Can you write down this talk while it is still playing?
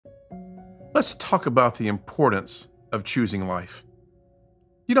Let's talk about the importance of choosing life.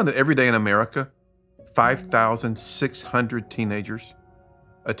 You know that every day in America, 5,600 teenagers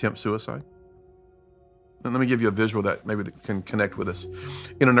attempt suicide? And let me give you a visual that maybe that can connect with us.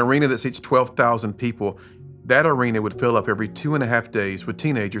 In an arena that seats 12,000 people, that arena would fill up every 2.5 days with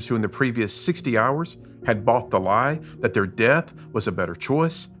teenagers who in the previous 60 hours had bought the lie that their death was a better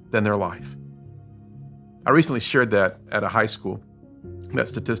choice than their life. I recently shared that at a high school, that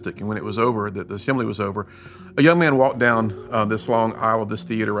statistic, and when it was over, the assembly was over, a young man walked down this long aisle of this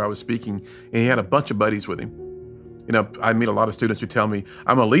theater where I was speaking, and he had a bunch of buddies with him. You know, I meet a lot of students who tell me,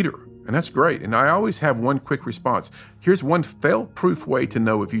 I'm a leader, and that's great. And I always have one quick response. Here's one fail-proof way to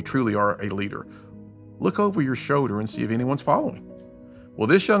know if you truly are a leader. Look over your shoulder and see if anyone's following. Well,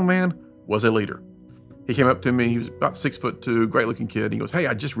 this young man was a leader. He came up to me, he was about 6'2", great looking kid. He goes, hey,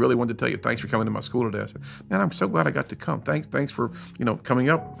 I just really wanted to tell you, thanks for coming to my school today. I said, man, I'm so glad I got to come. Thanks for, coming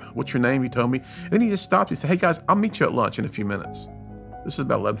up. What's your name? He told me. And then he just stopped. He said, hey guys, I'll meet you at lunch in a few minutes. This is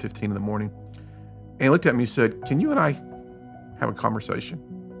about 11:15 in the morning. And he looked at me and said, can you and I have a conversation?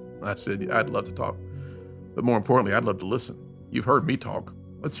 I said, I'd love to talk. But more importantly, I'd love to listen. You've heard me talk.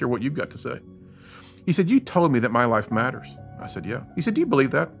 Let's hear what you've got to say. He said, you told me that my life matters. I said, yeah. He said, do you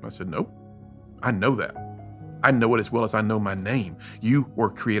believe that? I said, nope. I know that. I know it as well as I know my name. You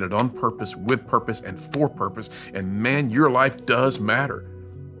were created on purpose, with purpose, and for purpose. And man, your life does matter.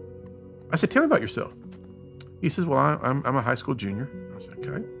 I said, tell me about yourself. He says, well, I'm a high school junior. I said,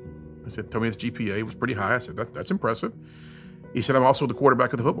 okay. I said, tell me his GPA was pretty high. I said, that's impressive. He said, I'm also the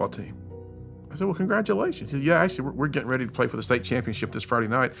quarterback of the football team. I said, well, congratulations. He said, yeah, actually, we're getting ready to play for the state championship this Friday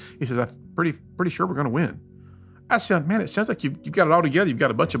night. He says, I'm pretty sure we're going to win. I said, man, it sounds like you've got it all together. You've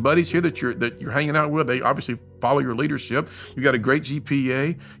got a bunch of buddies here that you're hanging out with. They obviously follow your leadership. You've got a great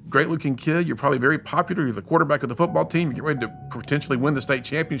GPA, great looking kid. You're probably very popular. You're the quarterback of the football team. You're getting ready to potentially win the state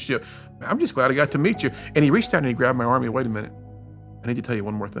championship. I'm just glad I got to meet you. And he reached out and he grabbed my arm. Wait a minute. I need to tell you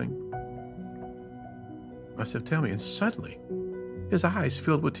one more thing. I said, tell me. And suddenly his eyes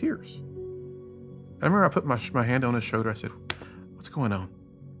filled with tears. And I remember I put my hand on his shoulder. I said, what's going on?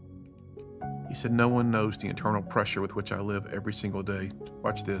 He said, no one knows the internal pressure with which I live every single day.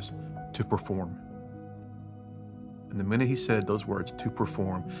 Watch this, to perform. And the minute he said those words, to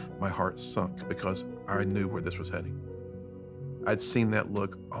perform, my heart sunk because I knew where this was heading. I'd seen that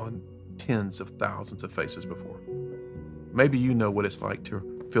look on tens of thousands of faces before. Maybe you know what it's like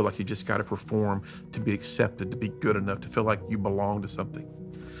to feel like you just got to perform to be accepted, to be good enough, to feel like you belong to something.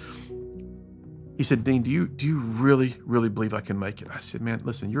 He said, Dean, do you really, really believe I can make it? I said, man,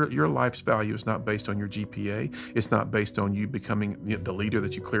 listen, your life's value is not based on your GPA. It's not based on you becoming the leader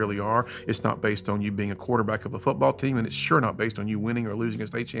that you clearly are. It's not based on you being a quarterback of a football team. And it's sure not based on you winning or losing a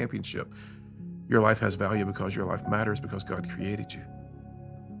state championship. Your life has value because your life matters because God created you.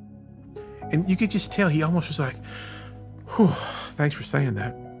 And you could just tell he almost was like, whew, thanks for saying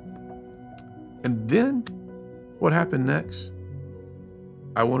that. And then what happened next?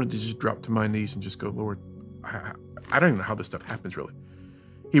 I wanted to just drop to my knees and just go, Lord, I don't even know how this stuff happens really.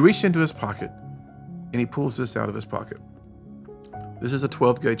 He reached into his pocket and he pulls this out of his pocket. This is a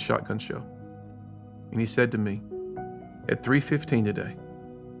 12-gauge shotgun shell. And he said to me, at 3:15 today,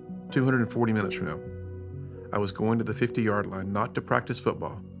 240 minutes from now, I was going to the 50-yard line, not to practice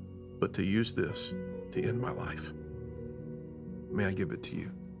football, but to use this to end my life. May I give it to you?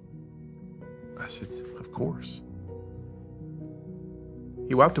 I said, of course.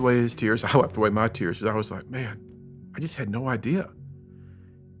 He wiped away his tears. I wiped away my tears. I was like, man, I just had no idea.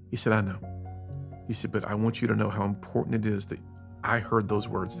 He said, I know. He said, but I want you to know how important it is that I heard those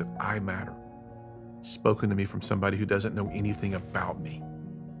words, that I matter, spoken to me from somebody who doesn't know anything about me.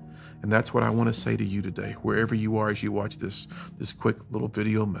 And that's what I want to say to you today, wherever you are as you watch this quick little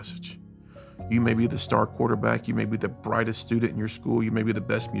video message. You may be the star quarterback. You may be the brightest student in your school. You may be the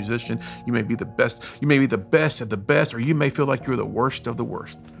best musician. You may be the best. You may be the best of the best, or you may feel like you're the worst of the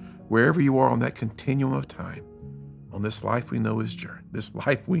worst. Wherever you are on that continuum of time, on this life we know is journey, this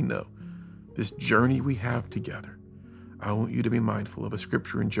life we know, this journey we have together, I want you to be mindful of a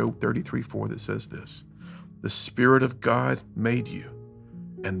scripture in Job 33:4 that says this: the Spirit of God made you,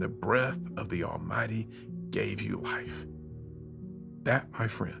 and the breath of the Almighty gave you life. That, my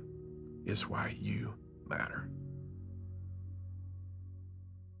friend, is why you matter.